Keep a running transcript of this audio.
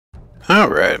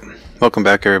Alright, welcome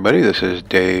back everybody. This is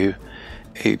Dave,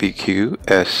 ABQ,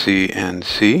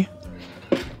 SCNC.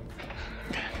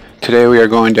 Today we are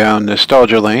going down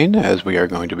nostalgia lane as we are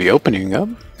going to be opening up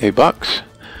a box,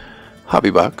 hobby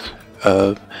box,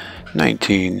 of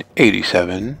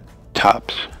 1987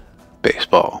 Topps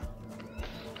baseball.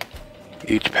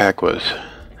 Each pack was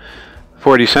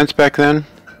 40 cents back then.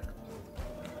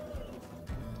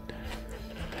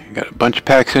 Got a bunch of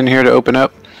packs in here to open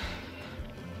up.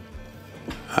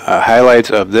 Highlights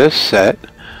of this set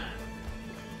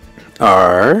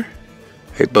are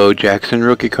a Bo Jackson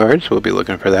rookie card, so we'll be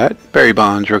looking for that. Barry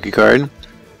Bonds rookie card,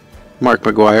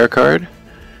 Larkin McGwire card,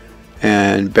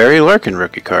 and Barry Larkin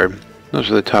rookie card. Those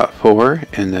are the top four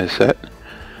in this set,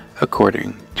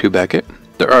 according to Beckett.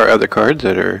 There are other cards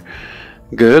that are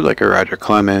good, like a Roger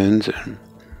Clemens and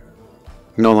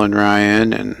Nolan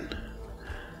Ryan, and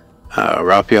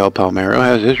Rafael Palmeiro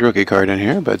has his rookie card in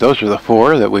here, but those are the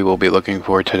four that we will be looking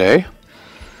for today.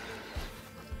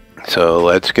 So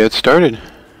let's get started.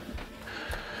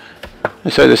 I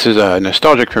said this is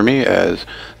nostalgic for me, as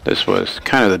this was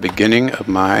kind of the beginning of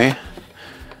my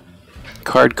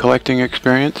card collecting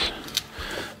experience.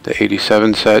 The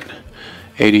 87 set,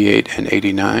 88 and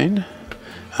 89.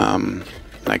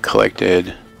 I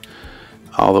collected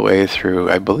all the way through,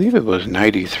 I believe it was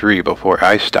 93 before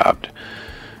I stopped.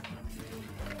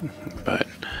 But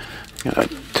got a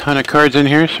ton of cards in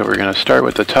here, so we're going to start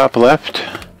with the top left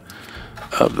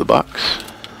of the box.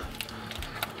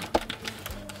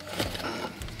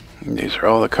 And these are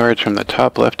all the cards from the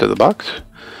top left of the box.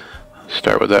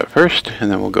 Start with that first,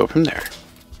 and then we'll go from there.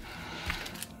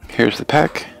 Here's the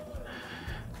pack.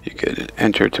 You could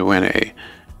enter to win a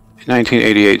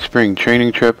 1988 spring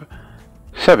training trip,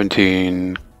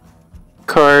 17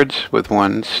 cards with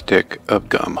one stick of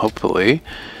gum. Hopefully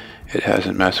it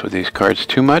hasn't messed with these cards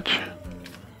too much,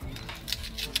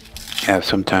 as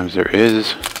sometimes there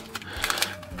is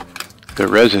the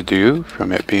residue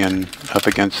from it being up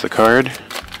against the card.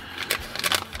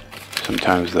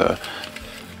 Sometimes the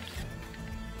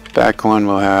back one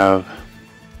will have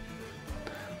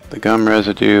the gum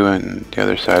residue and the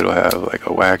other side will have like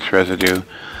a wax residue.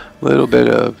 A little bit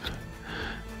of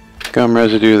gum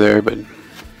residue there, but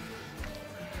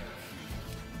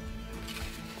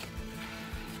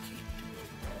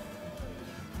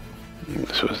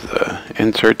this was the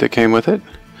insert that came with it.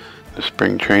 The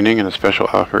spring training and a special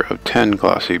offer of 10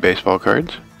 glossy baseball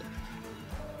cards.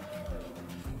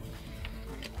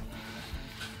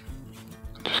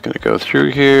 Just going to go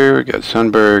through here. We got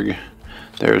Sundberg.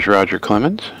 There's Roger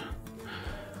Clemens.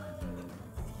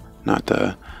 Not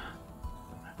the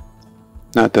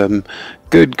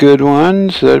good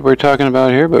ones that we're talking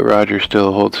about here, but Roger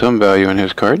still holds some value in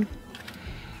his card.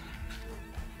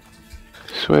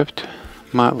 Swift,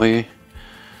 Motley.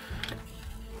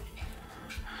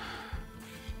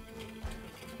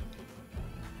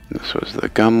 This was the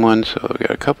gum one, so we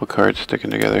got a couple cards sticking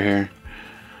together here.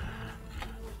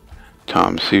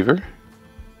 Tom Seaver,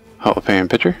 Hall of Fame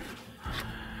pitcher.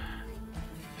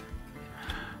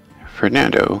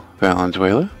 Fernando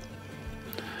Valenzuela.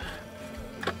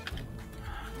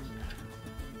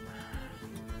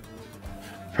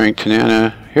 Frank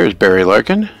Tanana. Here's Barry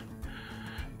Larkin.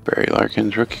 Barry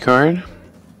Larkin's rookie card.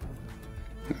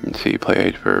 You can see he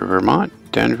played for Vermont,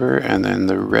 Denver, and then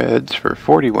the Reds for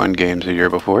 41 games the year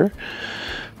before.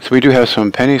 So we do have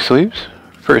some penny sleeves.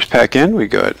 First pack in, we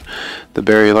got the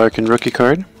Barry Larkin rookie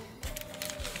card.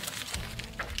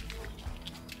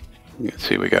 You can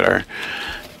see we got our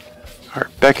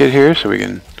Beckett here, so we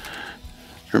can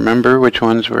remember which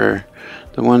ones were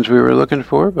the ones we were looking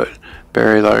for, but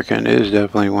Barry Larkin is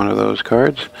definitely one of those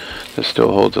cards that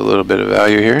still holds a little bit of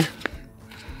value here.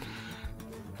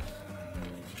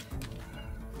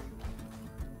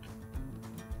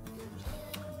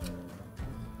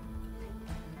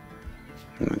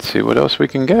 Let's see what else we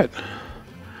can get.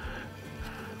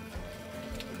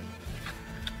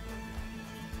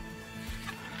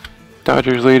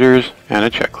 Dodgers leaders and a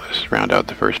checklist round out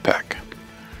the first pack.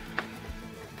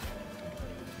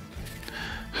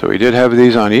 So we did have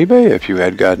these on eBay. If you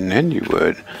had gotten in, you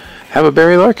would have a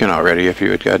Barry Larkin already if you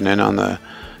had gotten in on the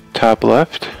top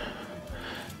left.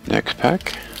 Next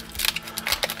pack.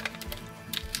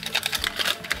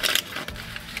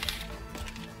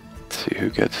 See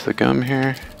who gets the gum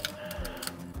here.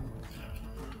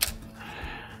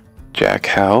 Jack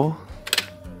Howell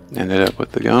ended up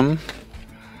with the gum.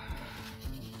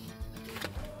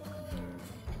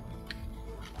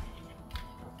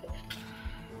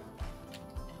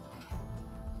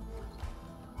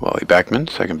 Wally Backman,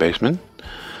 second baseman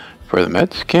for the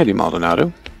Mets. Candy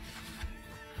Maldonado.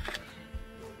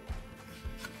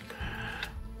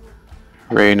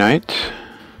 Ray Knight.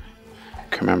 I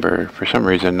can remember for some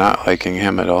reason not liking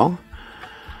him at all.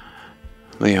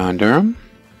 Leon Durham.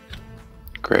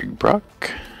 Greg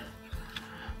Brock.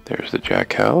 There's the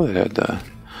Jack Howell that had the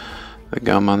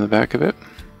gum on the back of it.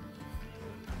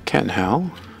 Ken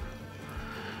Howell.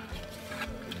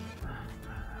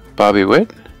 Bobby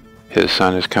Witt. His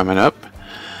son is coming up.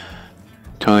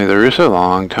 Tony La Russa,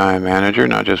 longtime manager,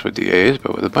 not just with the A's,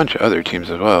 but with a bunch of other teams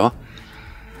as well.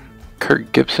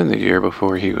 Kirk Gibson, the year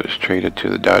before he was traded to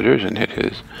the Dodgers and hit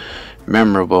his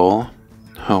memorable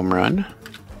home run.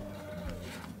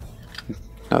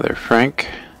 Another Frank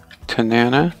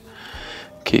Tanana.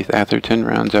 Keith Atherton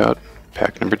rounds out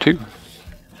pack number 2.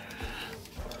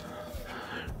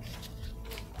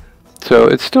 So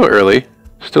it's still early.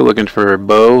 Still looking for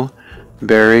Bo,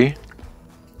 Barry,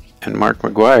 and Mark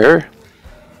McGwire,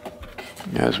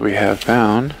 as we have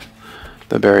found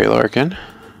the Barry Larkin.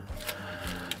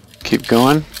 Keep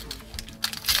going.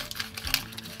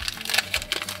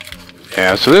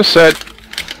 Yeah, so this set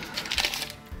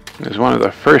is one of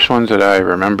the first ones that I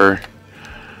remember,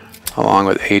 along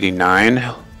with 89.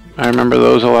 I remember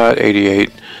those a lot.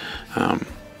 88. And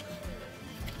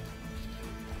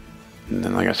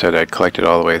then, like I said, I collected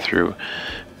all the way through,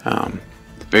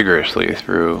 vigorously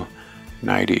through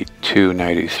 92,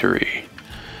 93.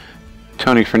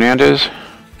 Tony Fernandez.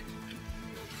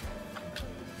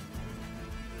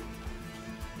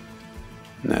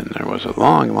 And then there was a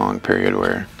long period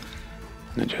where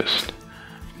I just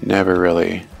never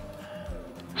really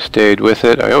stayed with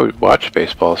it. I always watched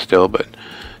baseball still, but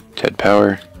Ted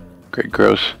Power, Greg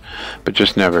Gross, but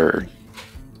just never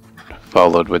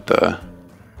followed with the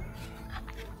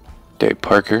Dave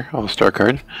Parker All-Star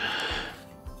card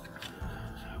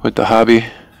with the hobby.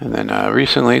 And then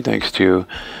recently, thanks to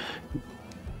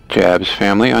Jab's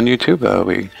family on YouTube,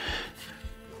 we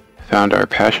found our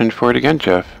passion for it again.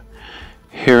 Jeff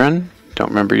Heron, don't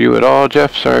remember you at all,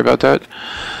 Jeff, sorry about that.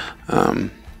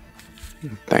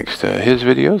 Thanks to his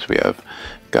videos, we have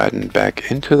gotten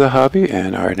back into the hobby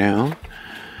and are now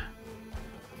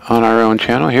on our own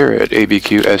channel here at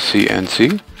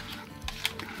ABQ-SCNC.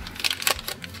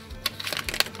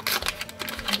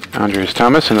 Andres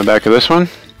Thomas in the back of this one.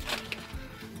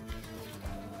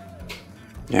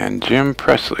 And Jim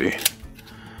Presley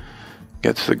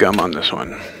gets the gum on this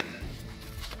one.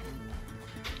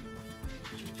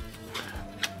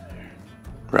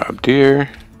 Rob Deere.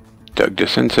 Doug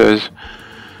Disson says,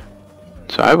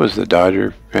 so I was the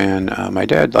Dodger fan. My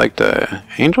dad liked the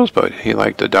Angels, but he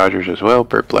liked the Dodgers as well.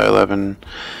 Burt Blyleven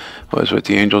was with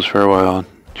the Angels for a while.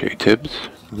 Jay Tibbs,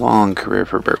 long career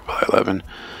for Burt Blyleven.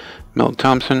 Milt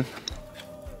Thompson.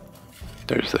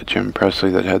 There's the Jim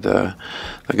Presley that had the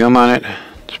gum on it.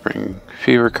 Spring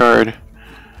Fever card.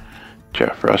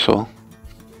 Jeff Russell.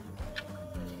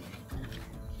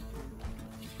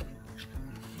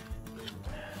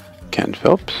 Ken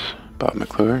Phelps. Bob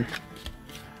McClure.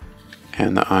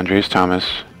 And the Andres Thomas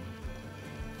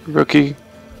rookie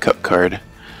cup card.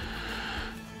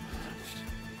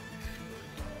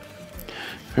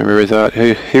 Remember, we thought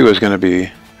he was going to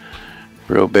be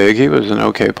real big. He was an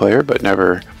okay player, but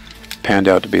never panned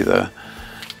out to be the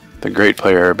great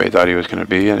player everybody thought he was going to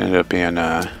be, and ended up being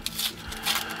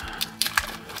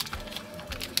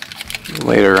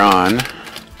later on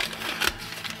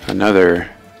another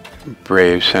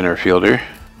brave center fielder.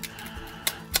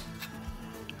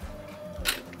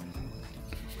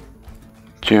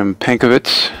 Jim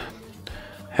Pankovitz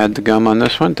had the gum on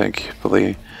this one.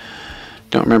 Thankfully,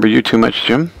 don't remember you too much,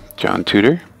 Jim. John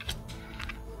Tudor.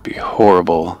 Be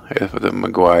horrible if the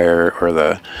McGwire or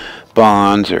the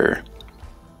Bonds or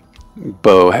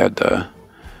Bo had the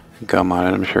gum on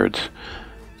it. I'm sure it's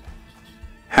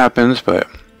happens, but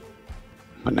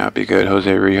would not be good.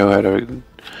 Jose Rijo had a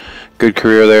good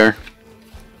career there.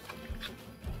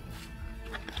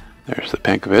 There's the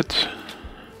Pankovitz.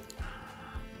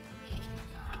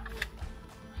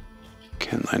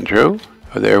 Ken Lendro.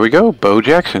 Oh, there we go. Bo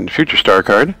Jackson, Future Star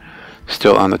card.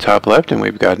 Still on the top left, and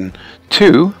we've gotten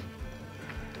 2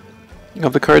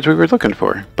 of the cards we were looking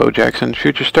for. Bo Jackson,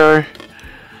 Future Star.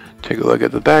 Take a look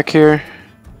at the back here.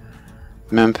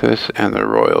 Memphis and the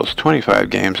Royals. 25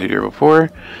 games the year before.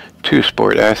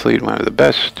 2-sport athlete, one of the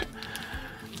best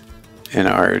in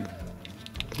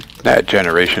that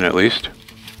generation at least.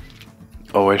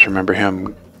 Always remember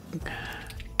him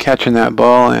catching that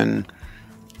ball and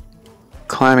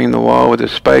climbing the wall with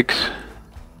his spikes.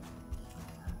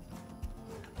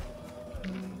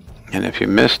 And if you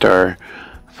missed our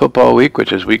football week,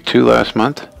 which is week 2 last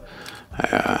month,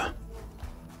 I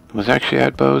was actually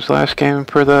at Bo's last game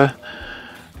for the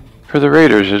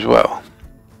Raiders as well.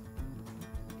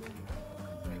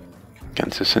 Against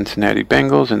against the Cincinnati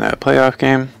Bengals in that playoff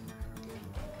game.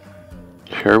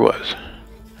 Sure was.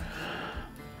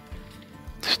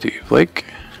 Steve Lake.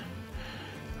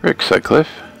 Rick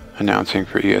Sutcliffe announcing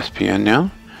for ESPN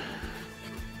now.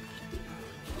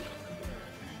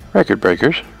 Record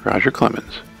breakers, Roger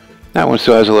Clemens. That one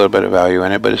still has a little bit of value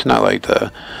in it, but it's not like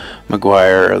the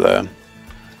McGwire or the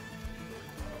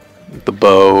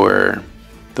Bo or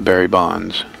the Barry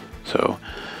Bonds. So,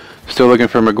 still looking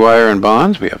for McGwire and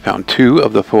Bonds. We have found 2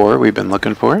 of the 4 we've been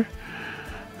looking for. In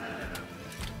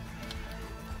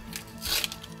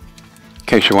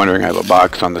case you're wondering, I have a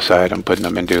box on the side I'm putting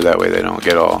them into. That way they don't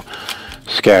get all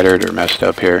scattered or messed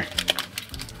up here.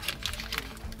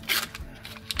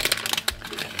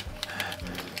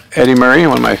 Eddie Murray,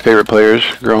 one of my favorite players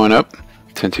growing up,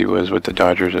 since he was with the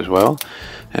Dodgers as well.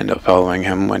 Ended up following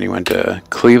him when he went to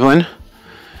Cleveland.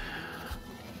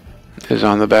 Is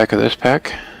on the back of this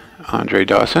pack. Andre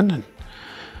Dawson,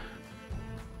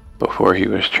 before he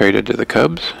was traded to the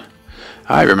Cubs.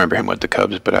 I remember him with the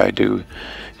Cubs, but I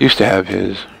used to have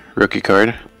his rookie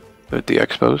card with the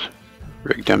Expos.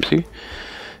 Rick Dempsey.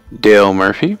 Dale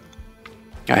Murphy.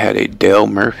 I had a Dale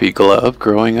Murphy glove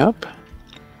growing up.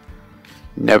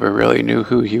 Never really knew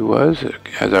who he was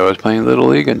as I was playing Little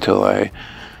League until I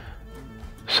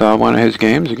saw one of his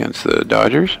games against the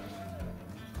Dodgers.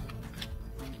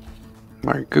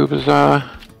 Mark Gubazza.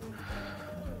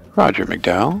 Roger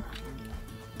McDowell.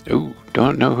 Ooh,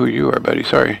 don't know who you are, buddy.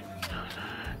 Sorry.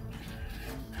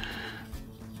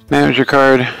 Manager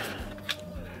card.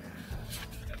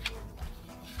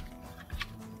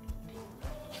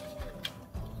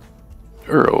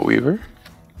 Earl Weaver.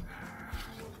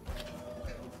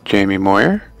 Jamie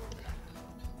Moyer.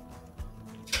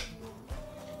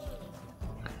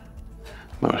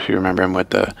 Most of you remember him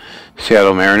with the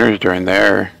Seattle Mariners during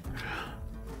their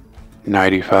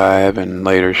 95 and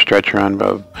later stretch run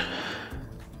of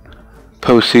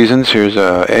postseasons. Here's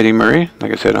Eddie Murray,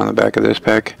 like I said, on the back of this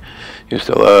pack. Used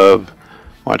to love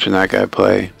watching that guy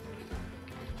play.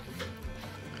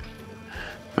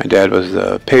 My dad was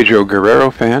the Pedro Guerrero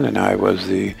fan, and I was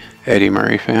the Eddie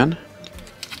Murray fan.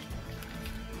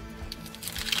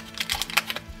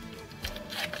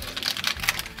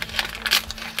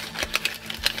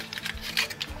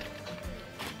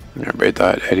 Everybody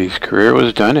thought Eddie's career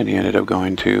was done, and he ended up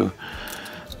going to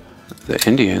the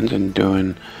Indians and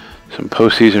doing some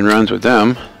postseason runs with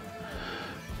them.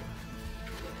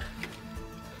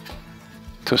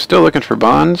 So still looking for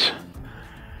Bonds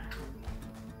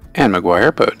and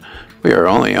McGwire, but we are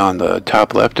only on the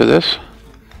top left of this.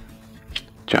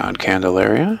 John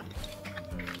Candelaria.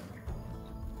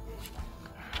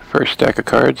 First stack of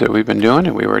cards that we've been doing,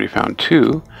 and we already found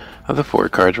 2 of the 4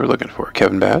 cards we're looking for.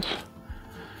 Kevin Bass.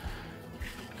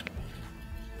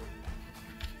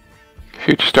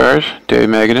 Future Stars, Dave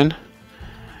Magadan,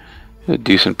 a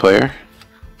decent player.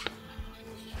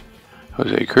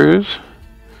 Jose Cruz,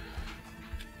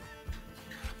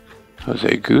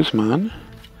 Jose Guzman,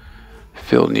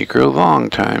 Phil Niekro,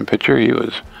 long-time pitcher. He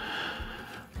was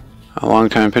a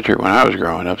long-time pitcher when I was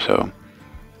growing up, so.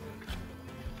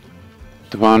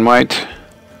 Devon White,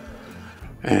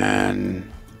 and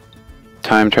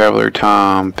Time Traveler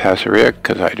Tom Pasarick,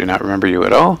 because I do not remember you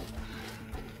at all.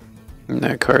 And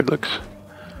that card looks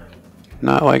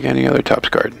not like any other Topps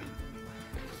card.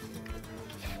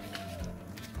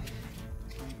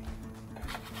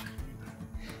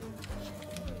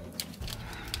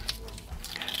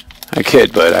 I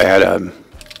kid, but I had a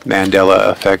Mandela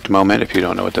effect moment. If you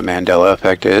don't know what the Mandela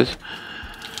effect is,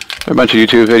 there are a bunch of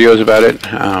YouTube videos about it.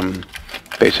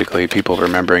 Basically, people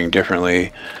remembering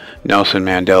differently Nelson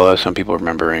Mandela. Some people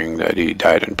remembering that he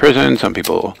died in prison. Some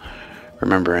people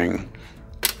remembering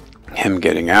him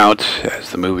getting out,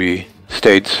 as the movie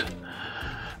states.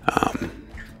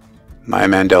 My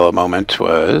Mandela moment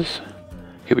was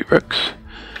Huey Brooks.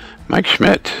 Mike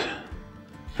Schmidt.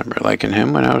 Remember liking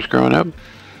him when I was growing up,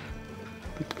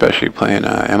 especially playing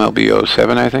MLB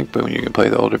 07, I think, but when you can play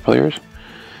the older players.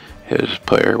 His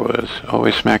player was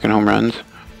always smacking home runs.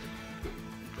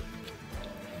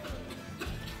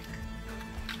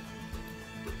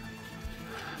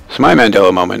 So my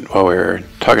Mandela moment, while we were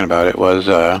talking about it, was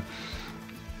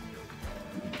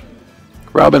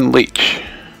Robin Leach.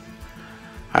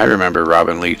 I remember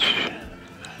Robin Leach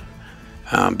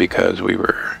because we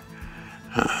were,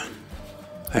 I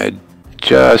had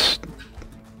just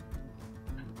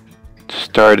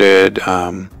started,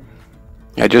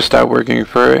 I just stopped working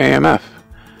for AMF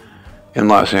in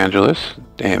Los Angeles.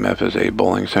 AMF is a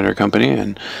bowling center company,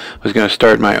 and was going to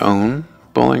start my own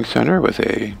bowling center with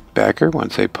a backer.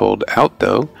 Once they pulled out,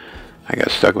 though, I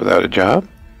got stuck without a job.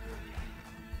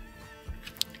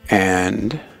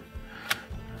 And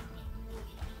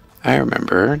I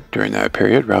remember during that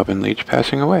period Robin Leach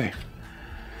passing away.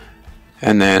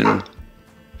 And then,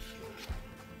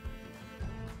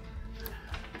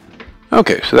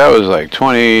 okay, so that was like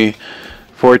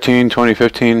 2014,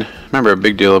 2015. Remember a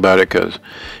big deal about it because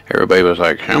everybody was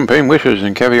like, champagne wishes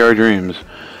and caviar dreams.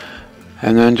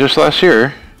 And then just last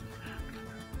year,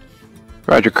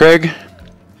 Roger Craig,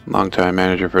 longtime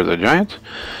manager for the Giants,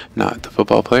 not the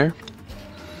football player.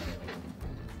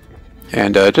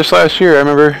 And just last year, I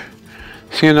remember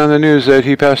seeing on the news that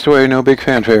he passed away, no big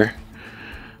fanfare.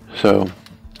 So,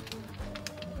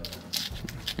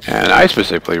 and I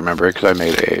specifically remember it because I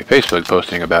made a Facebook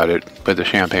posting about it with the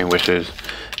champagne wishes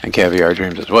and caviar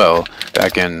dreams as well,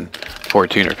 back in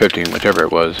 14 or 15, whichever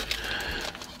it was.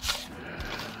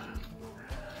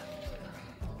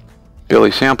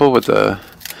 Billy Sample with the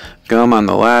gum on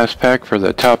the last pack for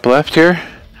the top left here.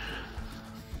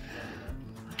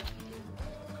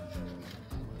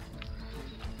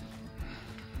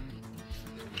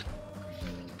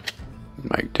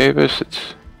 Mike Davis.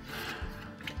 It's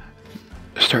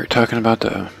start talking about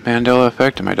the Mandela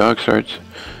effect and my dog starts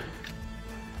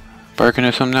barking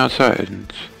at something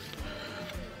outside.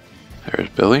 There's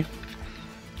Billy.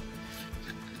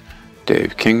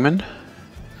 Dave Kingman.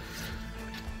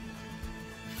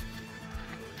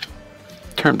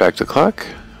 Turn back the clock.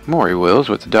 Maury Wills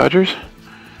with the Dodgers.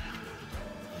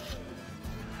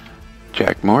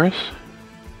 Jack Morris.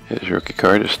 His rookie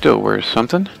card is still worth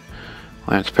something.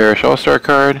 Lance Parrish All-Star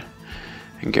card.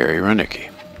 And Gary Ronicky.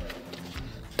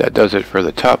 That does it for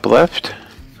the top left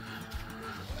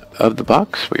of the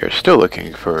box. We are still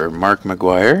looking for Mark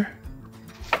McGwire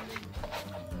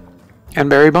and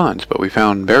Barry Bonds, but we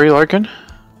found Barry Larkin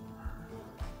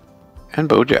and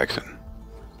Bo Jackson.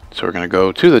 So we're going to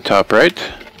go to the top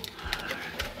right.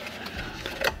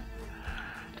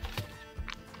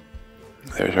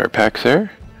 There's our packs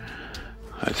there.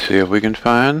 Let's see if we can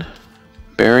find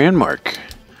Barry and Mark.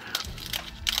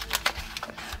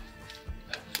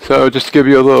 So just to give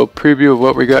you a little preview of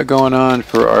what we got going on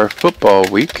for our football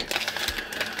week.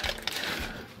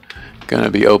 Going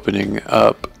to be opening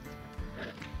up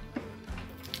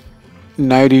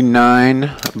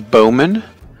 99 Bowman.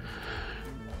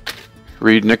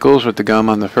 Reed Nichols with the gum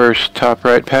on the first top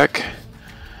right pack.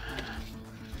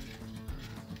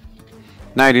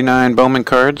 99 Bowman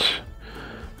cards.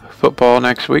 Football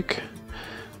next week.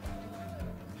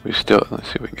 We still, let's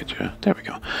see if we can get you, there we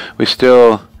go. We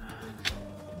still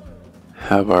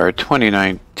have our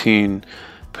 2019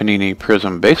 Panini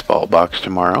Prism Baseball box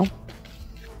tomorrow.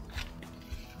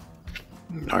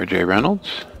 R.J.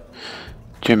 Reynolds.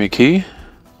 Jimmy Key.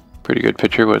 Pretty good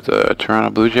pitcher with the Toronto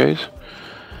Blue Jays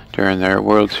during their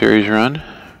World Series run.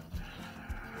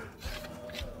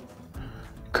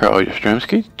 Carl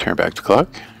Yastrzemski, turn back the clock.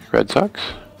 Red Sox.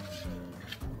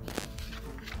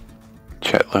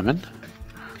 Chet Lemon.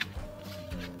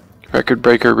 Record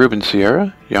breaker Ruben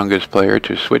Sierra, youngest player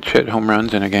to switch hit home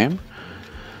runs in a game.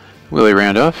 Willie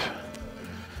Randolph.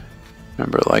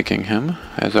 Remember liking him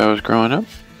as I was growing up.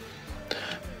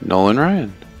 Nolan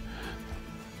Ryan.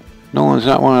 Nolan's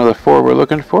not one of the four we're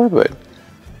looking for, but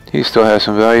he still has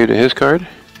some value to his card,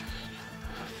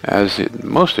 as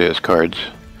most of his cards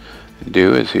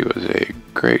do, as he was a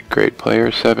great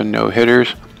player. 7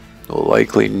 no-hitters. Will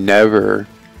likely never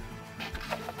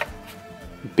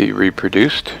be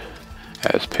reproduced,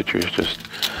 as pitchers just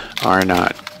are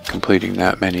not completing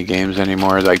that many games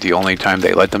anymore. Like, the only time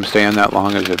they let them stay in that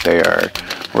long is if they are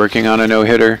working on a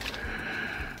no-hitter,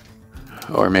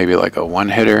 or maybe like a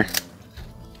one-hitter.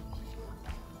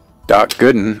 Doc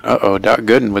Gooden. Uh-oh, Doc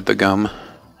Gooden with the gum.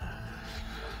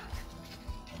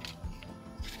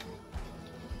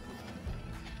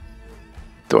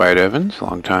 Dwight Evans,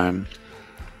 longtime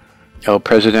El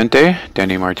Presidente,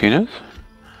 Denny Martinez.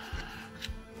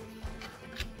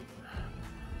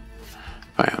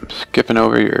 I am skipping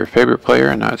over your favorite player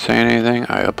and not saying anything.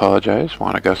 I apologize.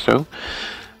 Juan Augusto.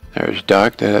 There's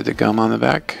Doc that had the gum on the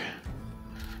back.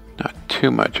 Not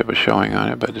too much of a showing on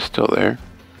it, but it's still there.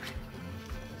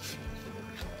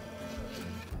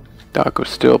 Doc was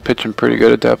still pitching pretty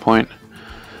good at that point.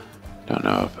 Don't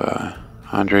know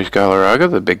if Andres Galarraga,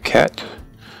 the big cat.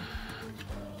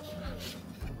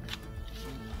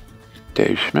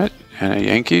 Dave Schmidt, and a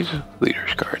Yankees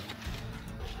leaders card.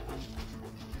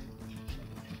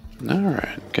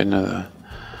 Alright, getting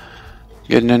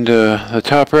into the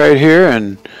top right here,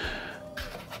 and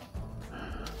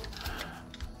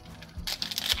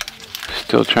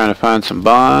still trying to find some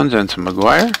Bonds and some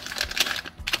McGwire.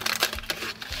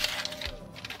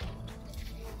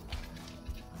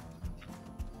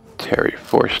 Terry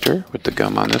Forster with the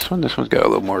gum on this one. This one's got a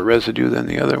little more residue than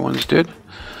the other ones did.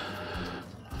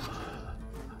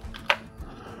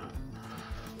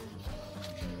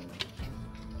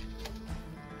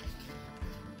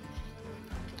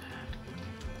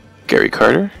 Gary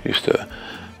Carter. Used to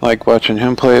like watching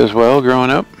him play as well growing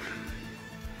up.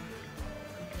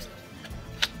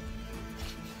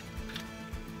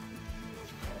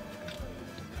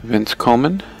 Vince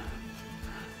Coleman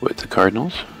with the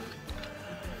Cardinals.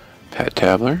 Pat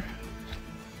Tabler.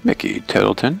 Mickey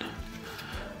Tettleton.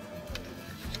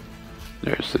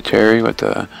 There's the Terry with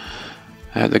the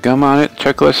had the gum on it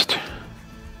checklist.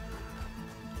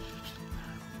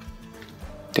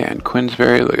 Dan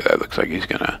Quinsbury, look at that, looks like he's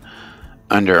gonna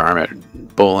underarm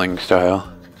it bowling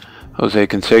style. Jose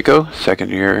Canseco, second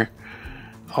year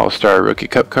All-Star Rookie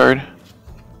Cup card.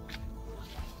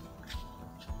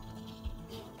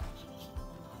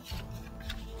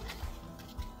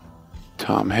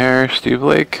 Tom Hare, Steve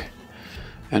Lake,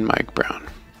 and Mike Brown.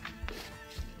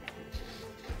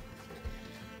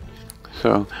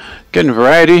 So, getting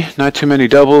variety, not too many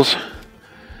doubles.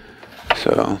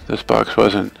 So, this box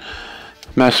wasn't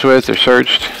messed with or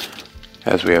searched,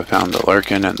 as we have found the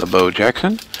Larkin and the Bo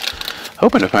Jackson.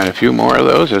 Hoping to find a few more of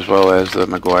those, as well as the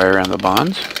McGwire and the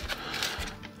Bonds.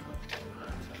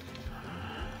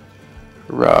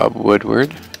 Rob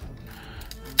Woodward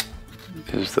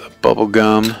is the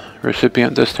bubblegum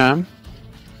recipient this time.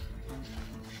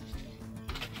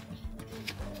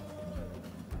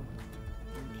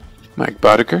 Mike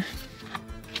Boddicker.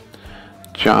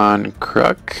 John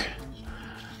Kruk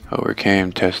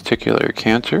overcame testicular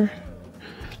cancer.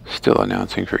 Still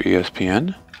announcing for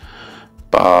ESPN.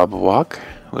 Bob Walk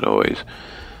would always,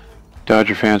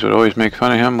 Dodger fans would always make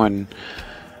fun of him when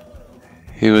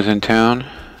he was in town.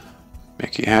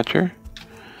 Mickey Hatcher.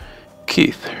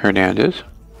 Keith Hernandez.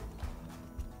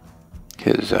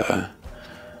 His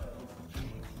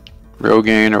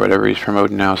Rogaine or whatever he's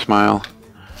promoting now, Smile.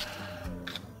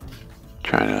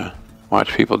 Trying to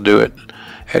watch people do it.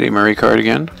 Eddie Murray card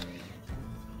again.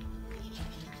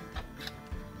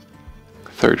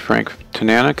 Third Frank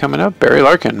Tanana coming up. Barry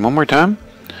Larkin one more time.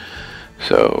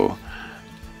 So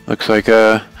looks like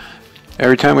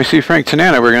every time we see Frank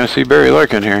Tanana, we're going to see Barry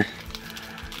Larkin here.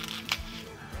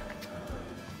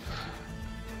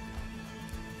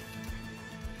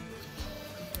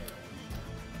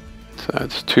 So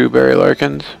that's 2 Barry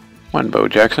Larkins, 1 Bo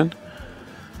Jackson.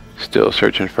 Still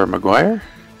searching for McGwire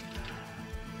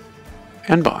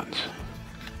and Bonds.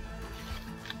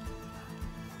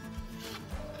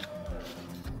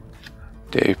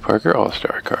 Dave Parker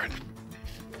All-Star card.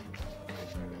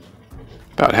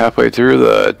 About halfway through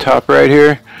the top right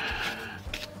here.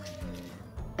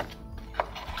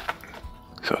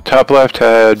 So top left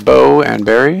had Bo and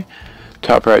Barry.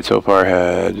 Top right so far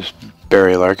has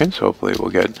Barry Larkin. So hopefully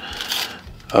we'll get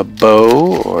a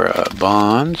Bo or a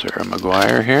Bonds or a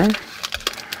McGwire here.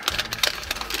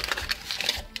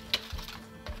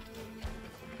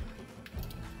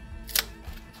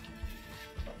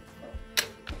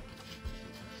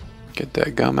 Get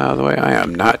that gum out of the way. I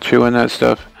am not chewing that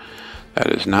stuff. That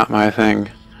is not my thing.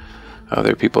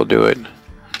 Other people do it.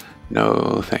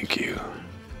 No, thank you.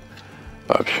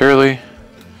 Bob Shirley.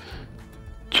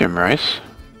 Jim Rice.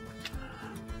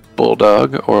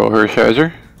 Bulldog, Oral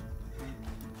Hershiser.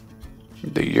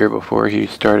 The year before he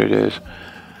started his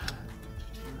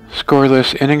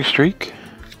scoreless inning streak.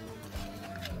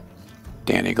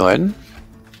 Danny Gladden.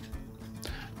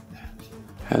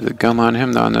 Has the gum on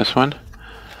him on this one.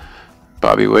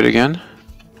 Bobby Wood again.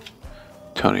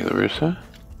 Tony La Russa.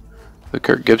 The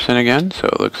Kirk Gibson again. So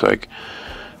it looks like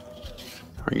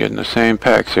we're getting the same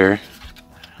packs here.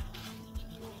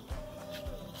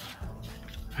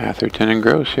 Atherton and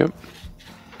Gross, yep.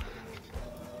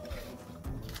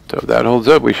 So if that holds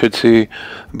up, we should see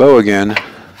Bo again.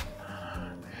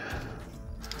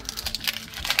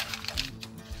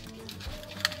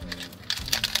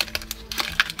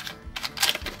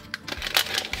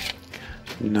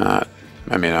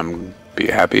 I mean, I'm be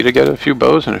happy to get a few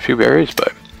Bows and a few Berries,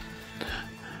 but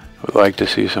I would like to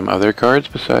see some other cards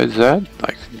besides that,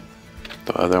 like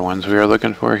the other ones we are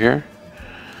looking for here.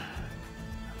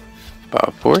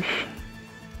 Bob Forsch,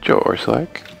 Joe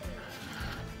Orslak.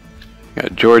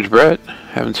 Got George Brett,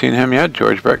 haven't seen him yet,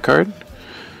 George Brett card.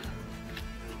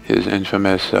 His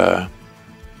infamous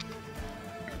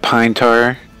Pine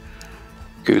Tar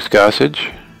Goose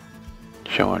Gossage,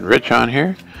 showing Rich on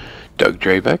here. Doug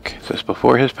Drabeck, is this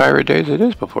before his Pirate days? It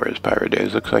is before his Pirate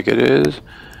days, looks like it is.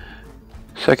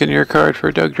 Second year card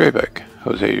for Doug Drabeck.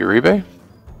 Jose Uribe.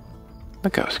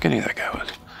 Look how skinny that guy was.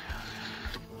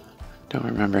 Don't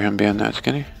remember him being that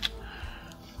skinny.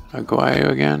 Aguayo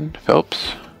again.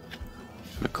 Phelps.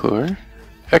 McClure.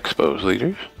 Expos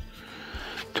leaders.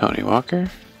 Tony Walker.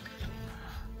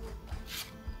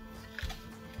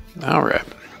 Alright.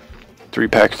 3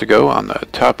 packs to go on the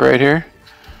top right here.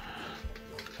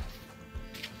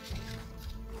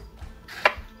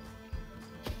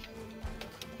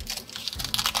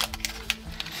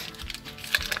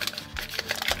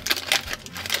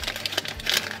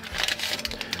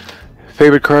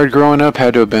 Favorite card growing up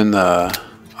had to have been the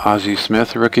Ozzie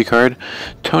Smith rookie card.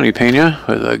 Tony Pena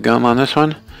with a gum on this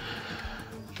one.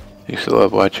 Used to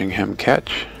love watching him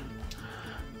catch.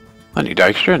 Lenny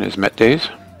Dykstra in his Met days,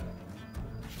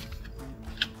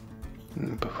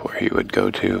 before he would go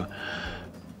to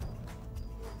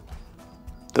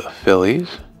the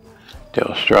Phillies.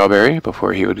 Dale Strawberry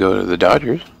before he would go to the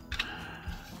Dodgers.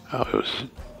 I was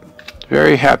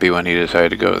very happy when he decided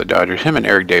to go to the Dodgers. Him and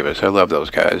Eric Davis, I love those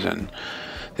guys, and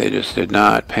they just did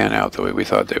not pan out the way we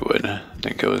thought they would. I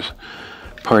think it was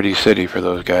Party City for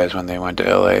those guys when they went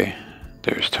to LA.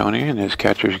 There's Tony in his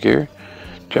catcher's gear.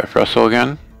 Jeff Russell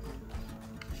again.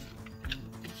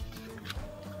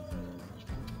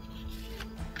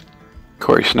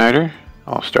 Corey Snyder,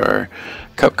 All-Star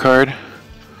Cup card.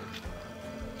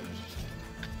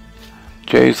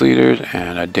 Jays leaders,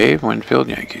 and a Dave Winfield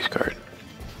Yankees card.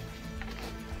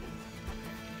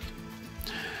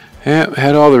 Yeah,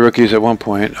 had all the rookies at one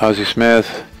point. Ozzie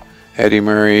Smith, Eddie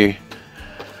Murray.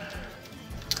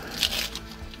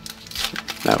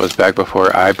 That was back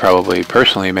before I probably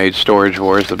personally made Storage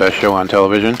Wars the best show on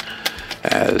television,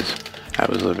 as I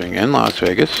was living in Las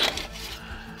Vegas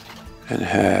and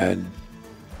had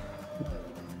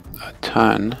a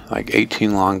ton, like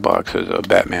 18 long boxes of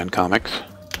Batman comics,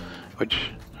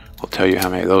 which will tell you how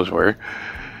many of those were.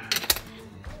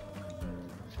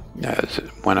 As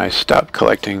when I stopped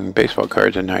collecting baseball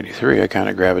cards in '93, I kind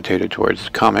of gravitated towards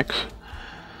comics.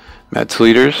 Mets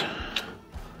leaders,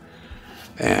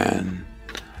 and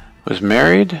was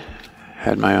married,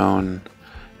 had my own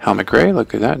Hal McRae,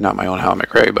 look at that, not my own Hal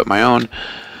McRae, but my own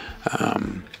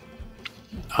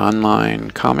online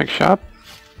comic shop,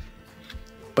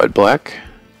 Bud Black,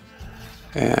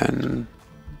 and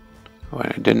when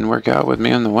it didn't work out with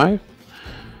me and the wife,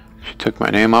 she took my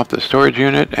name off the storage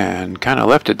unit and kind of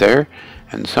left it there,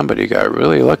 and somebody got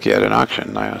really lucky at an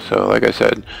auction. So like I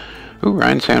said, ooh,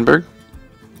 Ryan Sandberg,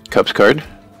 Cubs card.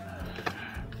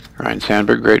 Ryan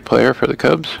Sandberg, great player for the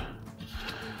Cubs.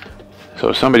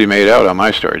 So somebody made out on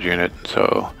my storage unit.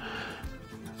 So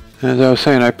as I was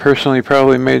saying, I personally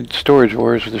probably made Storage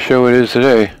Wars the show it is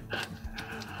today.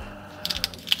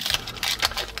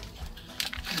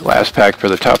 Last pack for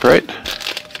the top right.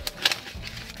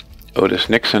 Otis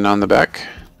Nixon on the back.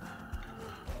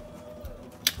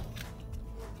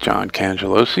 John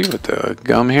Cangelosi with the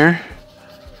gum here.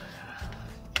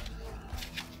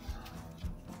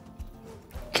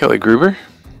 Kelly Gruber.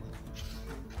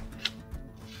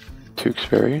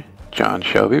 Tewksbury. John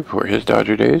Shelby before his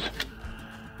Dodger days.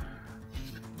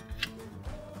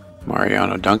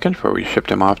 Mariano Duncan before we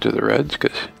shipped him off to the Reds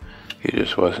because he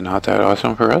just was not that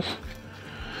awesome for us.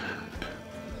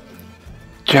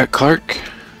 Jack Clark.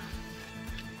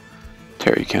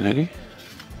 Terry Kennedy.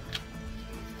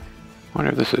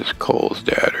 Wonder if this is Cole's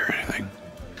dad or anything.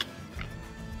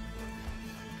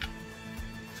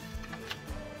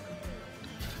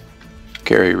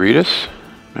 Gary Redus.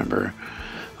 Remember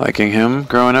liking him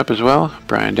growing up as well.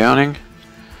 Brian Downing.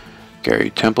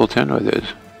 Gary Templeton with his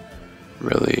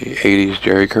really 80s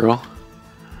Jerry curl.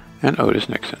 And Otis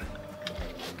Nixon.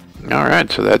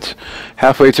 Alright, so that's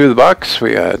halfway through the box.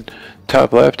 We got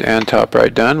top left and top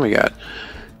right done. We got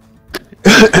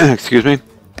excuse me,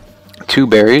 2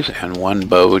 Berries and 1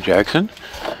 Bo Jackson.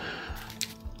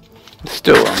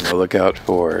 Still on the lookout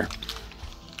for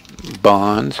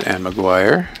Bonds and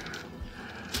McGwire.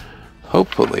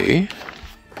 Hopefully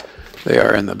they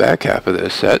are in the back half of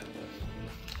this set,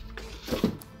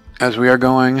 as we are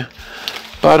going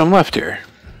bottom left here.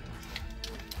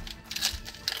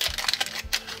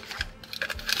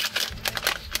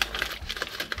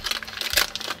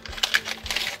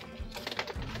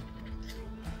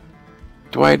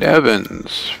 Dwight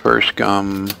Evans, first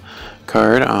gum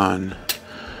card on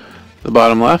the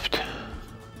bottom left.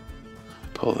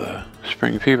 Pull the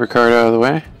Spring Fever card out of the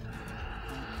way.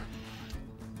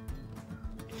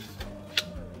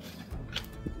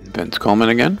 Vince Coleman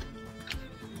again.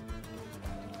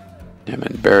 Him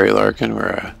and Barry Larkin were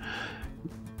a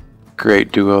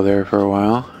great duo there for a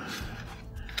while.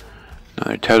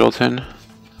 Another Tettleton.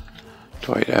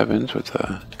 Dwight Evans with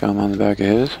the gum on the back of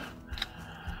his.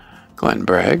 Glenn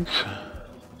Braggs,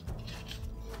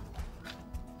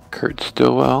 Kurt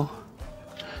Stillwell,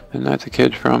 and that's a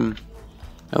kid from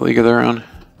A League of Their Own.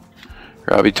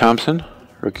 Robbie Thompson,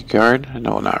 rookie card,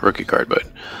 no, not rookie card, but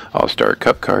All-Star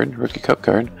Cup card, rookie Cup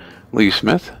card. Lee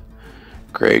Smith,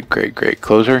 great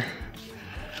closer.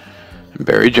 And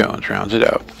Barry Jones rounds it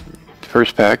out.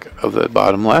 First pack of the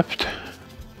bottom left.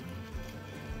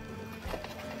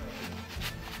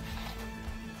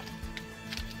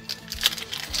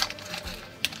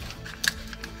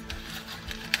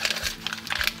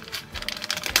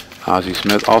 Ozzie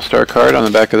Smith All-Star card on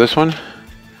the back of this one. So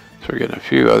we're getting a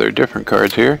few other different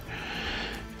cards here.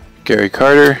 Gary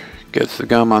Carter gets the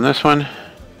gum on this one.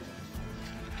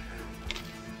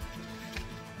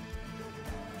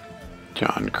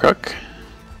 John Kruk.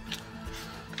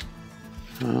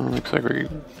 Looks like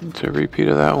it's a repeat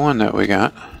of that one that we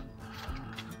got.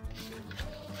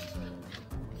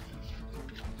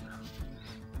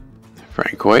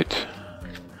 Frank White.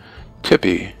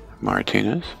 Tippy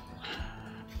Martinez.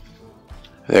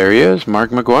 There he is, Mark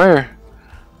McGwire.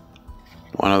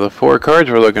 One of the 4 cards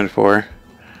we're looking for.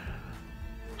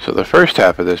 So the first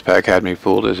half of this pack had me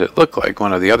fooled, as it looked like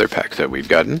one of the other packs that we'd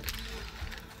gotten.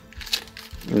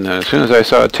 And then as soon as I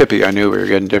saw Tippy, I knew we were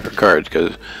getting different cards,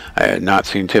 because I had not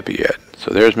seen Tippy yet.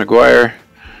 So there's McGwire.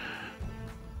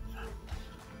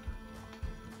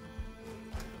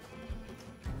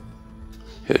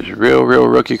 His real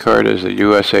rookie card is the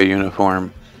USA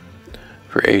uniform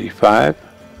for 85.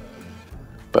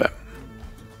 But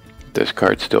this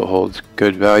card still holds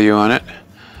good value on it,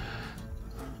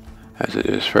 as it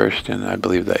is first in, I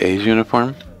believe, the A's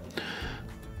uniform.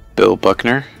 Bill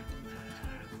Buckner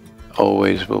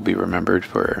always will be remembered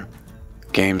for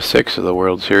Game 6 of the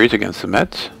World Series against the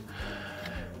Mets.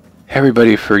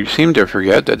 Everybody seemed to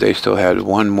forget that they still had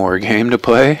one more game to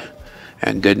play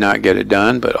and did not get it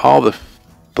done, but all the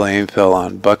blame fell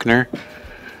on Buckner.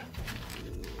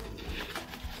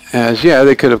 As, yeah,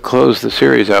 they could have closed the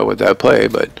series out with that play,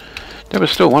 but there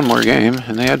was still one more game,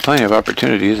 and they had plenty of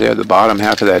opportunities. They had the bottom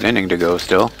half of that inning to go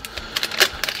still.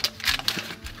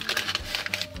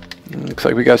 Looks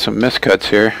like we got some miscuts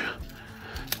here.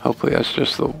 Hopefully that's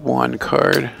just the one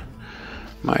card.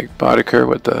 Mike Boddicker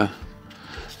with the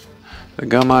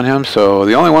gum on him. So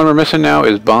the only one we're missing now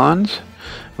is Bonds.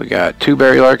 We got 2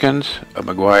 Barry Larkins, a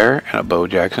McGwire, and a Bo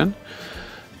Jackson.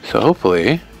 So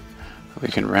hopefully we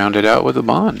can round it out with the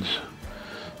Bonds.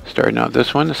 Starting out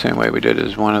this one the same way we did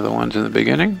as one of the ones in the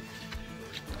beginning.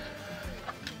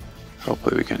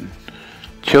 Hopefully we can...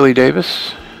 Chili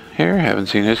Davis here. Haven't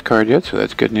seen his card yet, so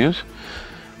that's good news.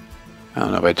 I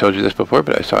don't know if I told you this before,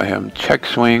 but I saw him check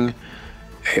swing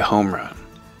a home run.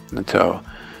 That's how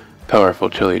powerful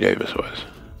Chili Davis was.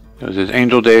 It was his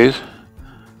Angel days.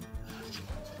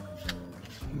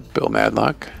 Bill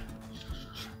Madlock.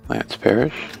 Lance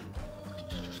Parrish.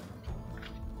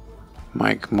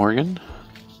 Mike Morgan.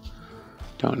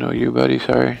 Don't know you, buddy,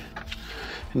 sorry.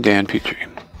 And Dan Petrie.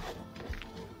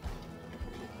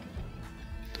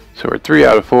 So we're 3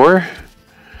 out of 4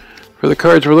 for the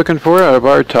cards we're looking for out of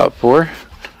our top 4.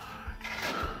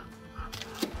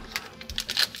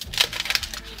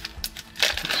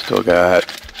 Still got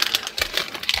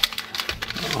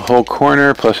a whole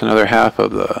corner plus another half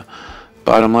of the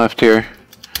bottom left here.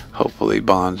 Hopefully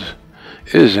Bonds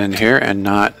is in here and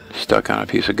not stuck on a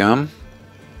piece of gum.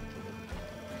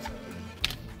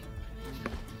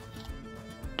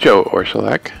 Joe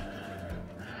Orsulak.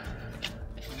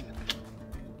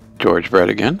 George Brett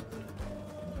again.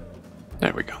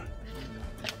 There we go.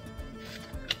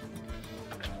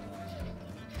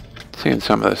 Seeing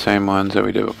some of the same ones that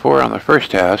we did before on the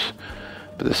first half,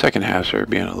 but the second halves are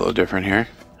being a little different here.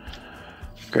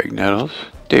 Greg Nettles.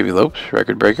 Davey Lopes,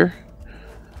 record breaker.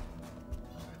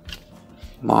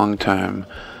 Longtime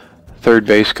third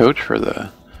base coach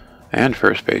for and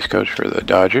first base coach for the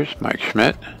Dodgers, Mike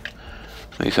Schmidt.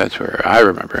 At least that's where I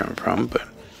remember him from, but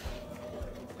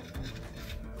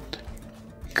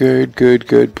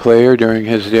good player during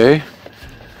his day.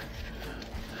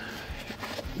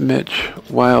 Mitch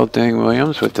Wild Thing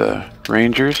Williams with the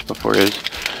Rangers before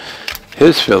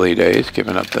his Philly days,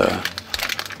 giving up the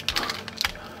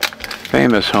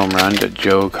famous home run to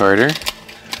Joe Carter.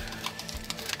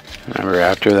 Remember,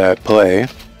 after that play,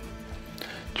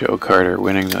 Joe Carter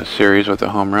winning the series with a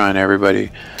home run,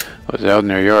 everybody was out in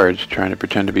their yards trying to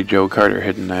pretend to be Joe Carter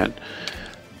hitting that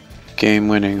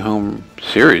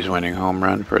series-winning home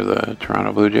run for the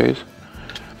Toronto Blue Jays.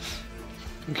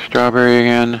 Strawberry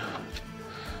again.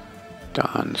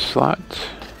 Don Slott.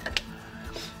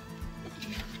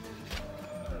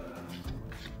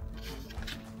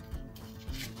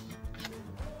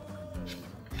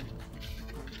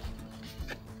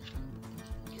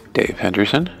 Dave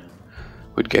Henderson.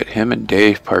 Would get him and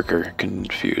Dave Parker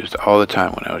confused all the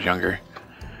time when I was younger.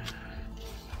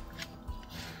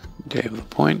 Dave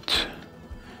LaPointe.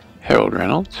 Harold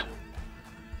Reynolds.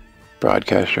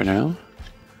 Broadcaster now.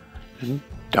 And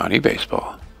Donnie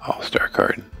Baseball. All-Star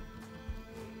card.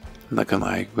 Looking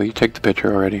like, will you take the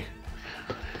picture already?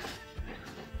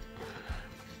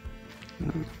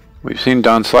 We've seen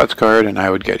Don Slott's card, and I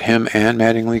would get him and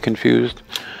Mattingly confused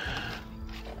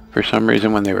for some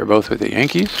reason when they were both with the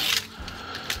Yankees.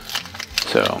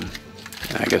 So,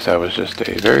 I guess I was just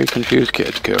a very confused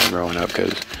kid growing up,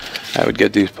 because I would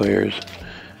get these players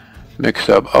mixed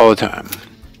up all the time.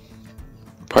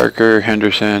 Parker,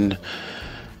 Henderson,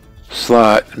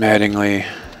 Slot, Mattingly.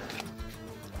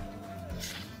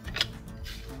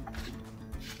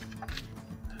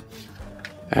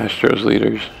 Astros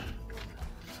leaders.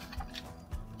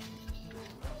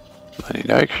 Lenny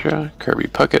Dykstra, Kirby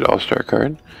Puckett, All-Star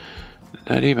card. Did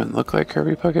that even look like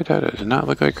Kirby Puckett? That does not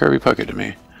look like Kirby Puckett to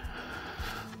me.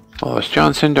 Wallace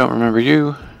Johnson, don't remember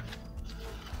you.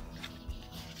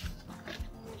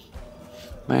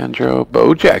 Landro,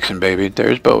 Bo Jackson, baby.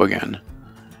 There's Bo again.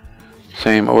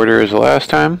 Same order as the last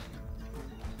time.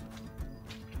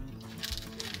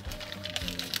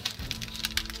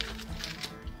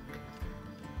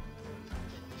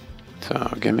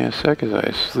 So give me a sec as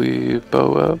I sleeve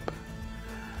Bo up,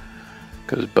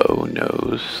 because Bo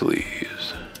knows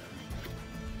sleeves.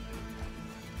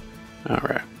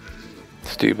 Alright.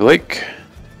 Steve Blake.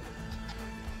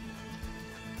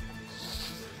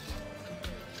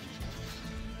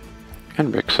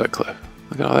 And Rick Sutcliffe.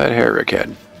 Look at all that hair Rick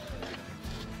had.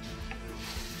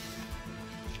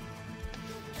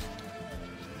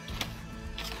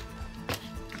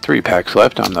 Three packs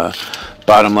left on the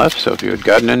bottom left, so if you had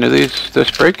gotten into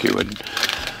this break, you would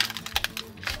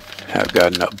have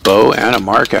gotten a Bo and a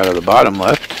Mark out of the bottom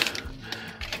left.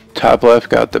 Top left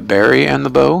got the Barry and the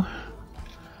Bo.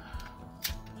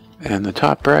 And the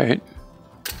top right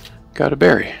got a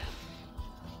Barry.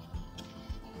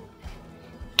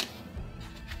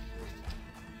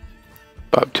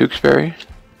 Bob Tewksbury,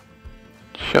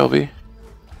 Shelby,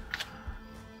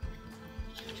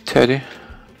 Teddy.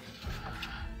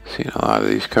 Seen a lot of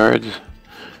these cards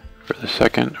for the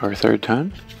second or third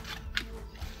time.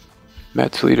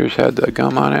 Mets leaders had the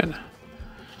gum on it.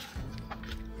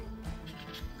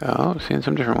 Oh, seen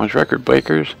some different ones. Record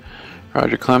breakers,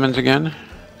 Roger Clemens again.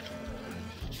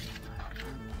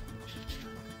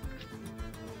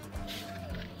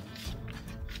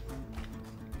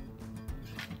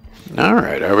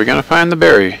 Alright, are we going to find the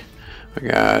Barry? We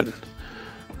got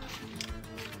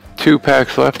 2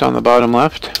 packs left on the bottom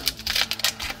left.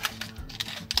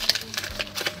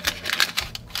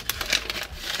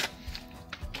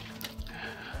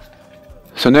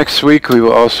 So next week we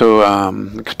will also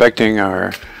expecting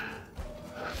our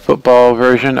football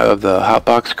version of the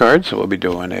Hotbox cards, so we'll be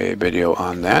doing a video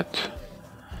on that.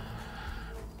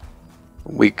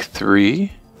 Week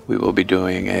 3 we will be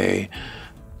doing a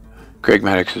Greg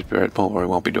Maddox's brother. Well, we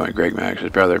won't be doing Greg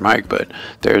Maddox's brother Mike, but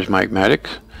there's Mike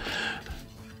Maddox.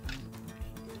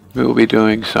 We will be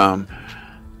doing some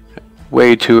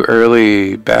way too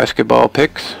early basketball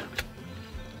picks.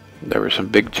 There were some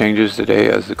big changes today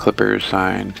as the Clippers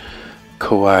signed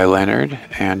Kawhi Leonard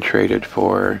and traded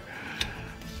for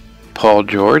Paul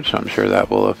George, so I'm sure that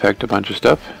will affect a bunch of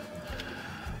stuff.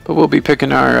 But we'll be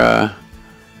picking our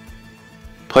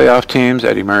playoff teams.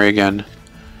 Eddie Murray again.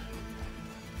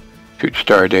 Future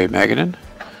star Dave Magadan.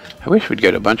 I wish we'd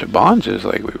get a bunch of Bonzes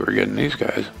like we were getting these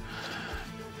guys.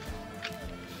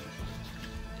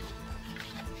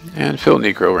 And Phil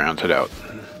Necro rounds it out.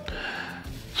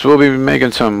 So we'll be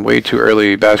making some way too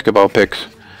early basketball picks.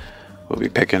 We'll be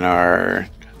picking our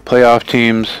playoff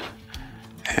teams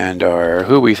and our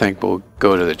who we think will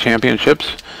go to the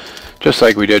championships. Just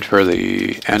like we did for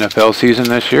the NFL season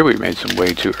this year, we made some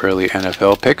way too early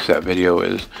NFL picks. That video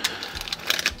is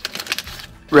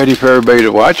ready for everybody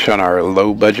to watch on our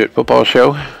low budget football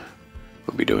show.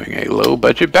 We'll be doing a low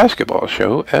budget basketball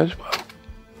show as well.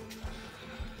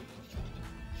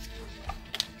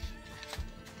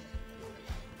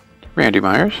 Randy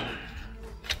Myers,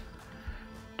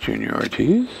 Junior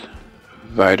Ortiz,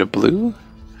 Vida Blue,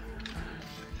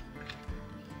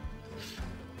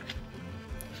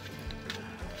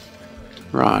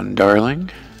 Ron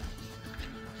Darling,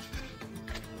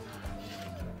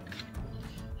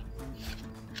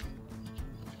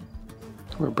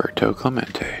 Roberto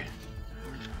Clemente.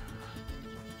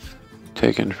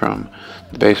 Taken from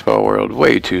the baseball world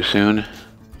way too soon.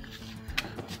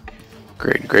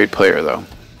 Great player though.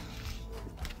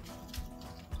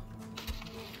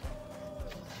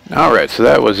 Alright, so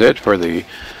that was it for the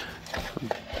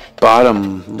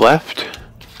bottom left.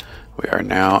 We are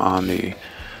now on the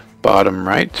bottom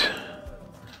right.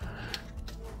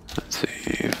 Let's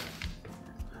see.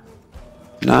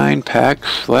 9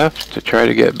 packs left to try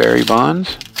to get Barry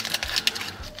Bonds.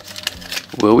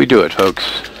 Will we do it, folks?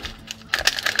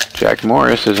 Jack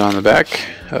Morris is on the back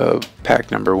of pack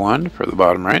number 1 for the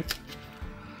bottom right.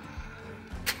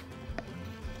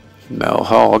 Mel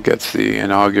Hall gets the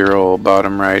inaugural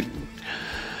bottom right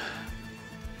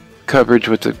coverage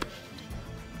with the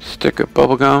stick of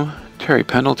bubblegum. Terry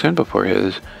Pendleton before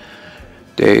his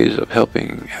days of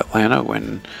helping Atlanta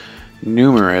win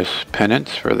numerous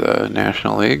pennants for the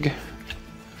National League.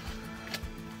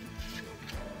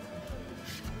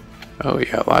 Oh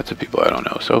yeah, lots of people I don't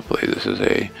know. So hopefully this is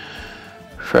a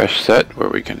fresh set where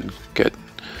we can get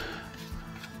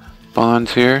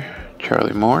Bonds here.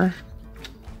 Charlie Moore.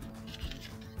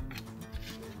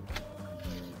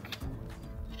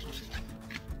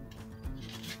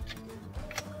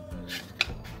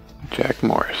 Jack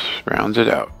Morris rounds it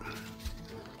out.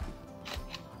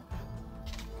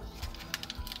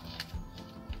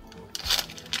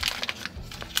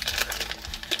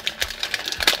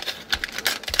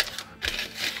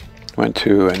 Went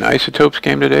to an Isotopes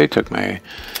game today. Took my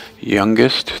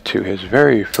youngest to his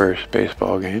very first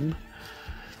baseball game.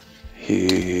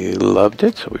 He loved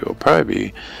it, so we will probably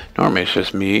be... Normally it's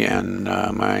just me and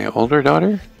my older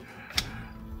daughter.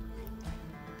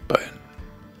 But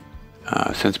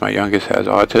since my youngest has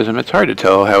autism, it's hard to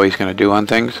tell how he's going to do on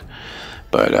things.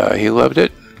 But he loved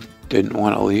it. Didn't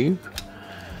want to leave.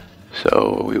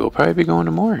 So we will probably be going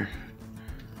to more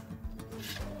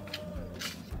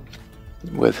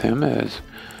with him, as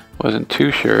wasn't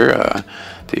too sure.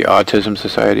 The Autism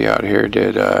Society out here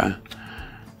did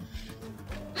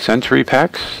sensory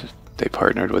packs. They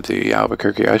partnered with the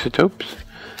Albuquerque Isotopes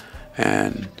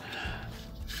and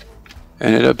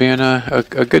ended up being a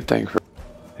good thing for him,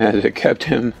 as it kept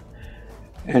him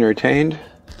entertained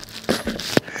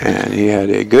and he had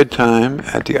a good time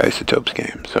at the Isotopes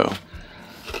game. So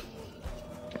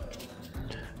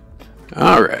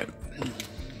alright,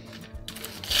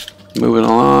 moving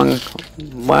along,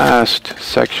 last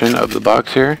section of the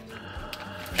box here.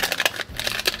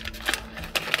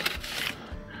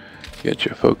 Get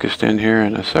you focused in here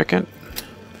in a second.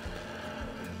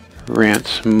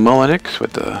 Rance Mullenix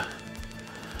with the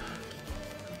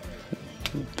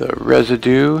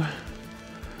residue.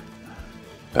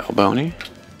 Balboni.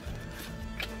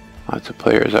 Lots of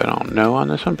players I don't know on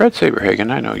this one. Brett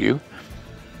Saberhagen, I know you.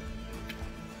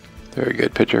 Very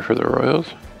good pitcher for the Royals.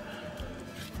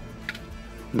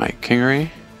 Mike Kingery.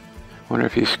 Wonder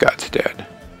if he's Scott's dad.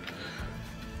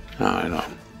 No, I don't know.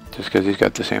 Just because he's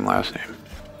got the same last name.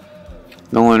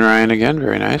 Nolan Ryan again,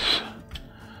 very nice.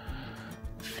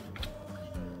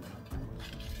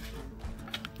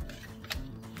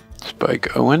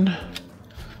 Spike Owen,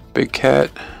 Big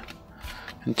Cat,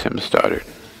 and Tim Stoddard.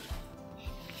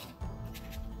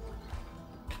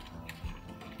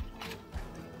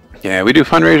 Yeah, we do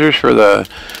fundraisers for the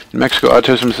New Mexico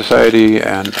Autism Society,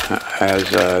 and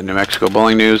as New Mexico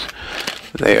Bowling News,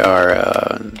 they are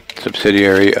a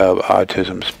subsidiary of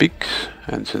Autism Speaks,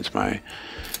 and since my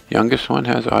youngest one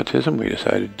has autism, we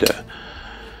decided to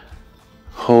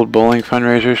hold bowling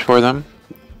fundraisers for them.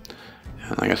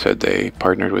 And like I said, they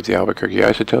partnered with the Albuquerque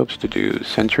Isotopes to do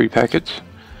sensory packets.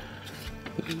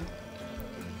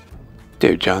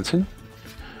 Dave Johnson.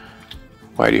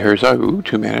 Whitey Herzog. Ooh,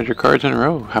 2 manager cards in a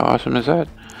row. How awesome is that?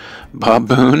 Bob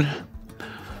Boone.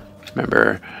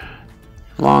 Remember,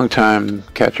 longtime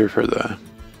catcher for the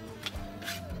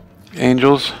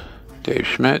Angels. Dave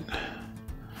Schmidt.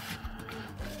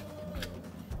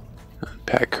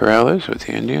 Pat Corrales with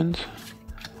the Indians.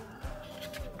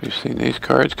 We've seen these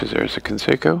cards because there's a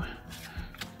Canseco.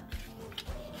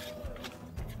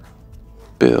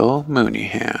 Bill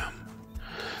Mooneyham.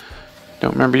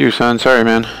 Don't remember you, son. Sorry,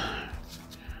 man.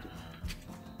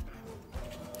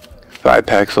 5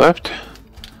 packs left.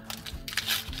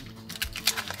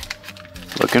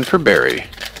 Looking for Barry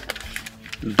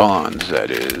Bonds,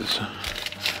 that is.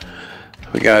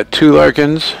 We got 2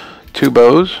 Larkins, 2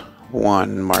 Bows,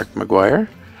 1 Mark McGwire.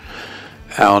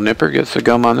 Al Nipper gets the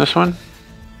gum on this one.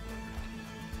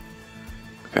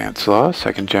 Vance Law,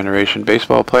 2nd generation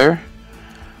baseball player.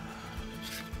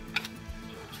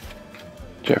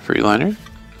 Jeffrey Leonard.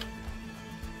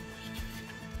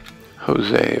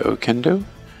 Jose Oquendo.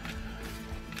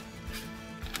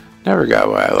 Never got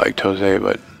why I liked Jose,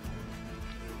 but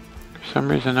for some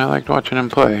reason I liked watching him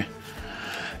play.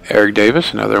 Eric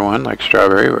Davis, another one like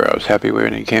Strawberry, where I was happy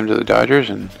when he came to the Dodgers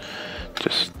and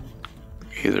just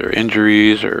either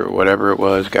injuries or whatever it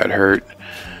was, got hurt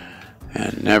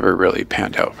and never really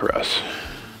panned out for us.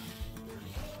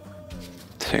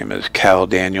 Same as Cal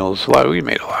Daniels. We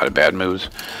made a lot of bad moves.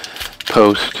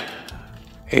 Post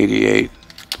 88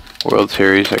 World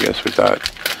Series, I guess we thought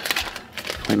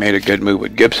we made a good move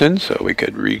with Gibson so we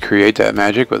could recreate that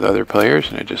magic with other players,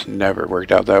 and it just never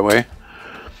worked out that way.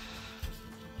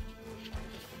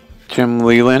 Jim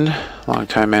Leyland,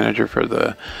 longtime manager for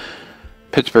the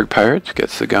Pittsburgh Pirates,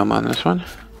 gets the gum on this one.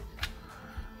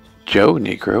 Joe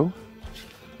Negro.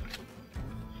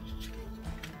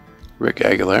 Rick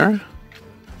Aguilera.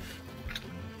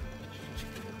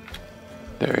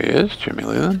 There he is, Jimmy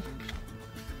Leland.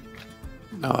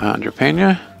 Alejandro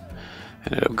Pena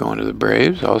ended up going to the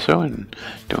Braves also and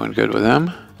doing good with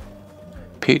them.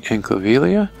 Pete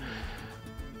Incaviglia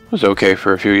was okay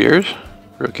for a few years.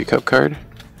 Rookie Cup card.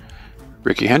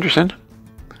 Ricky Henderson.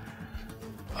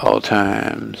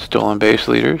 All-time stolen base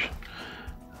leaders,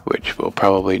 which will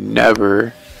probably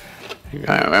never,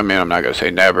 I mean, I'm not going to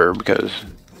say never because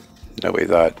nobody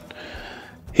thought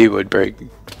he would break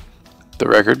the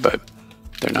record, but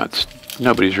they're not,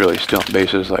 nobody's really stealing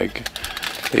bases like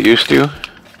they used to.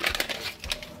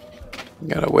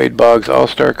 Got a Wade Boggs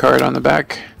All-Star card on the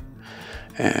back,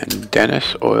 and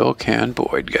Dennis Oil Can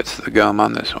Boyd gets the gum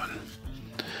on this one.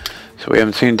 So we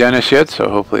haven't seen Dennis yet, so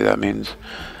hopefully that means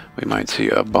we might see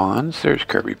Bonds. There's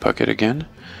Kirby Puckett again.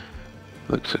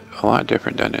 Looks a lot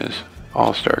different than his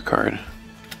All-Star card.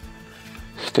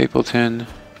 Stapleton.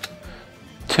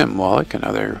 Tim Wallach,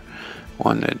 another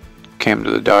one that came to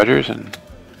the Dodgers and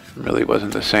really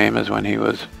wasn't the same as when he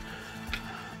was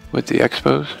with the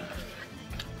Expos.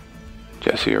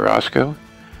 Jesse Orosco.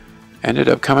 Ended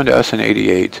up coming to us in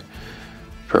 '88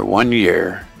 for 1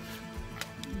 year.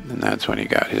 And that's when he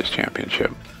got his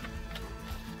championship.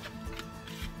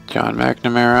 John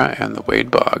McNamara and the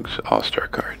Wade Boggs All-Star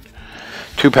card.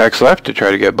 2 packs left to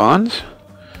try to get Bonds.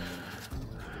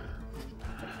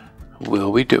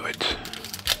 Will we do it?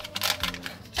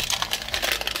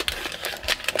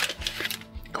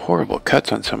 Horrible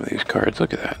cuts on some of these cards.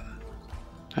 Look at that.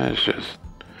 That is just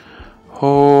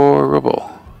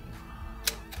horrible.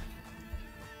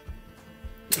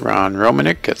 Ron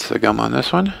Romanick gets the gum on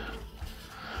this one.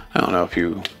 I don't know if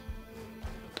you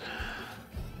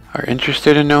are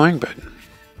interested in knowing, but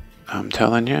I'm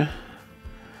telling you.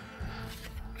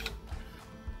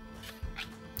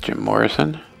 Jim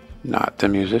Morrison, not the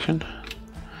musician.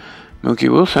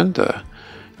 Mookie Wilson, the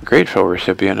grateful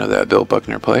recipient of that Bill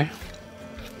Buckner play.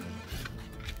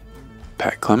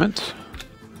 Pat Clements.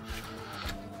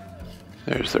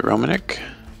 There's the Romanick.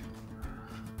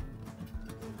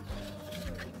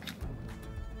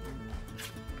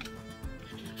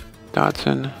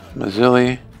 Dotson,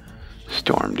 Mazzilli,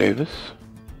 Storm Davis,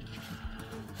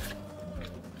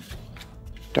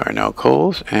 Darnell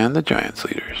Coles, and the Giants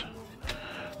leaders.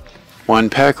 1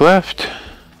 pack left.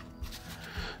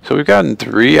 So we've gotten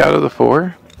 3 out of the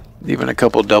 4, even a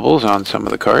couple doubles on some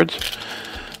of the cards.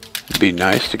 It'd be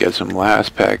nice to get some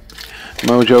last pack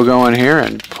mojo going here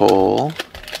and pull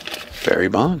Barry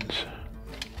Bonds.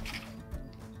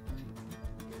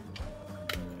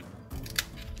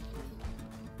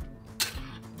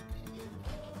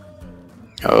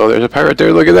 Oh, there's a pirate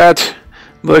there. Look at that.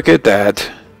 Look at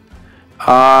that.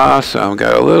 Awesome.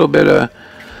 Got a little bit of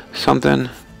something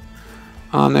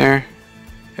on there.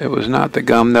 It was not the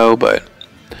gum though, but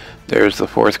there's the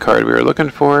 4th card we were looking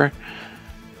for.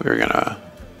 We're going to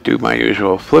do my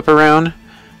usual flip around,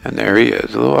 and there he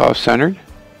is. A little off-centered,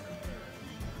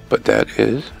 but that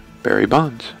is Barry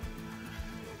Bonds.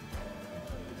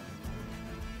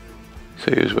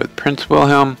 So he was with Prince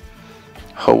Wilhelm,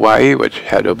 Hawaii, which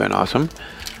had to have been awesome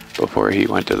before he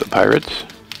went to the Pirates.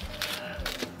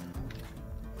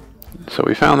 So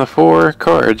we found the 4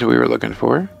 cards we were looking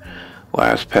for.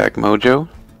 Last pack mojo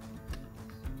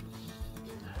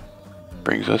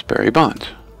brings us Barry Bonds.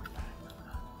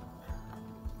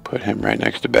 Put him right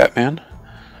next to Batman.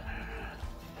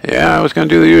 Yeah, I was going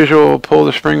to do the usual, pull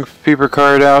the Spring Fever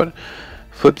card out,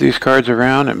 flip these cards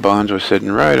around, and Bonds was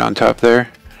sitting right on top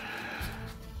there.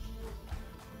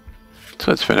 So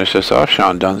let's finish this off.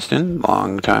 Sean Dunston,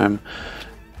 long-time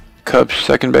Cubs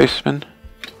second baseman.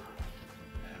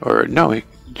 Or no,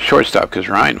 shortstop, because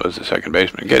Ryan was the second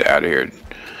baseman. Get out of here.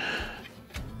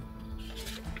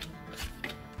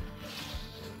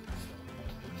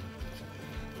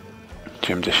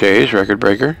 Jim DeShays, record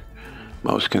breaker.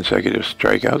 Most consecutive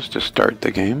strikeouts to start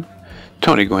the game.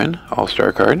 Tony Gwynn,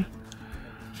 All-Star card.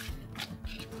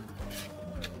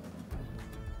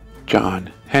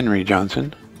 John Henry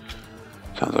Johnson.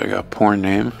 Sounds like a porn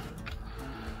name.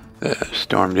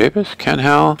 Storm Davis, Ken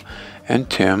Howell, and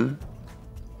Tim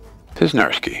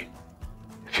Pisnarski.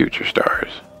 Future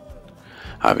stars.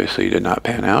 Obviously did not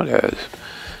pan out, as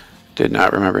did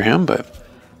not remember him, but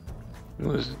it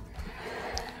was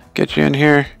get you in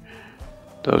here.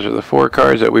 Those are the 4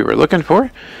 cards that we were looking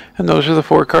for, and those are the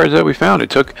 4 cards that we found.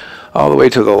 It took all the way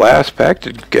to the last pack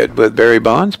to get with Barry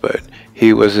Bonds, but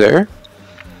he was there.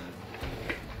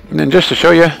 And then just to show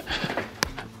you,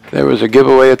 there was a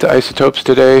giveaway at the Isotopes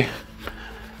today.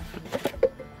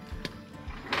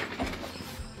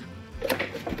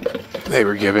 They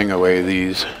were giving away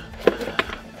these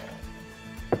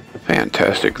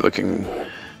fantastic looking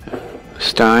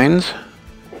Steins.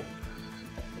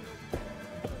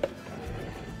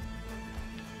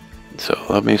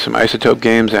 love me some Isotope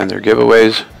games and their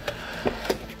giveaways.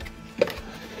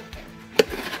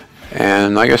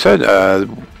 And like I said,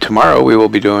 tomorrow we will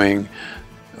be doing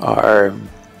our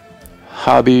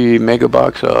hobby mega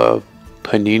box of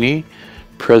Panini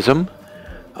Prism,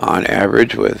 on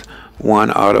average with 1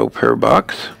 auto per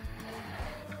box.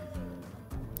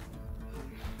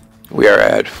 We are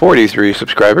at 43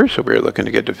 subscribers, so we're looking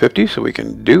to get to 50 so we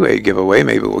can do a giveaway.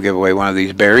 Maybe we'll give away one of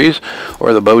these berries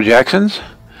or the Bo Jacksons.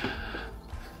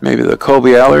 Maybe the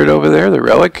Colby Allard over there, the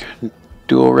relic,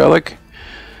 dual relic.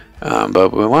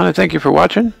 But we want to thank you for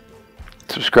watching.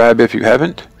 Subscribe if you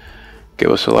haven't.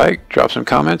 Give us a like. Drop some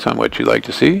comments on what you'd like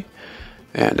to see.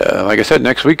 And like I said,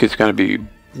 next week it's going to be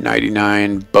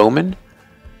 99 Bowman.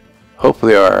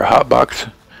 Hopefully our hot box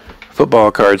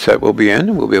football card set will be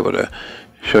in. We'll be able to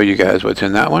show you guys what's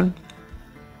in that one.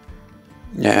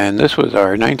 And this was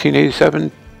our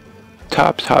 1987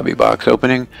 Topps hobby box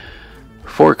opening.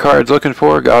 4 cards looking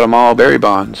for. Got them all. Barry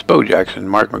Bonds, Bo Jackson,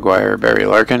 Mark McGwire, Barry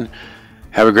Larkin.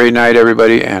 Have a great night,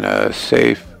 everybody, and a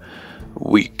safe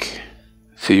week.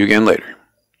 See you again later.